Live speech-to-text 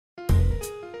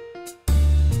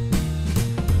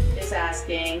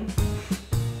asking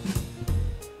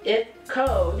if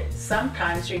code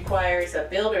sometimes requires a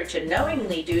builder to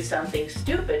knowingly do something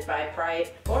stupid by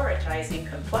prioritizing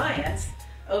compliance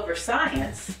over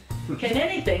science. Can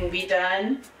anything be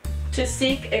done to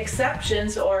seek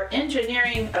exceptions or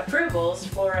engineering approvals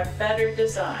for a better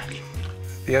design?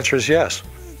 The answer is yes.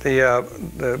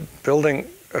 The building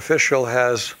official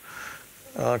has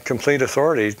complete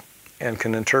authority and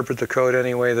can interpret the code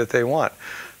any way that they want.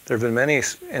 There have been many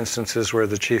instances where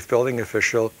the chief building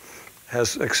official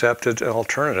has accepted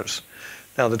alternatives.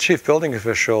 Now, the chief building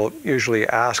official usually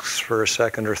asks for a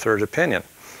second or third opinion.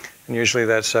 And usually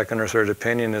that second or third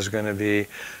opinion is going to be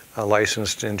a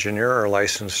licensed engineer or a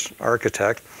licensed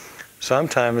architect.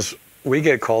 Sometimes we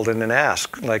get called in and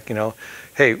ask, like,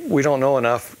 hey, we don't know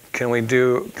enough. Can we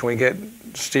get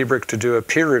Stebrick to do a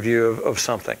peer review of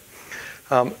something?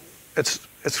 It's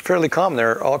fairly common.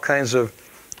 There are all kinds of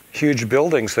huge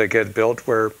buildings that get built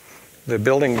where the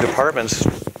building departments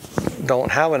don't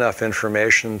have enough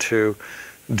information to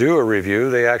do a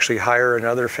review. They actually hire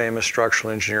another famous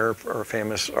structural engineer or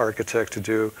famous architect to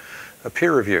do a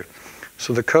peer review.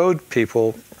 So the code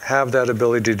people have that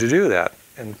ability to do that,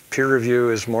 and peer review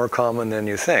is more common than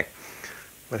you think.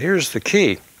 But here's the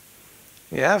key.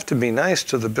 You have to be nice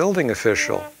to the building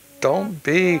official. Don't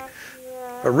be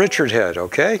a Richard head,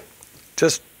 okay?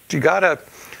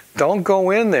 Don't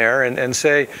go in there and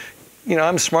say,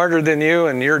 I'm smarter than you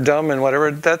and you're dumb and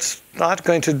whatever. That's not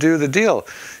going to do the deal.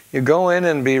 You go in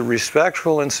and be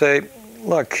respectful and say,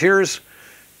 look, here's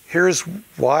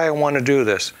why I want to do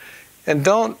this. And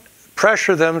don't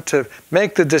pressure them to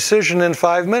make the decision in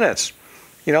 5 minutes.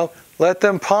 Let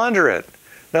them ponder it.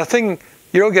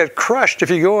 You'll get crushed if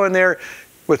you go in there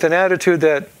with an attitude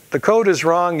that the code is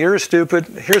wrong, you're stupid,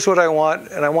 here's what I want,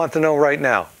 and I want to know right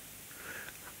now.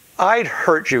 I'd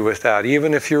hurt you with that,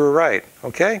 even if you were right,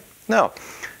 okay? No.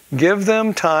 Give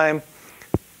them time.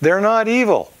 They're not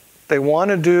evil. They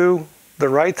want to do the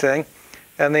right thing,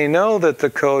 and they know that the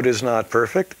code is not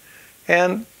perfect,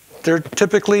 and they're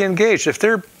typically engaged. If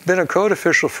they've been a code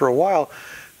official for a while,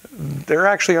 they're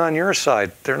actually on your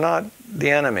side. They're not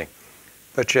the enemy.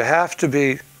 But you have to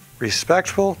be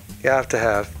respectful, you have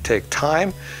to take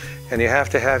time, and you have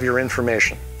to have your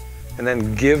information. And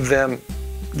then give them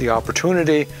the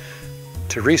opportunity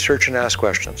to research and ask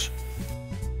questions.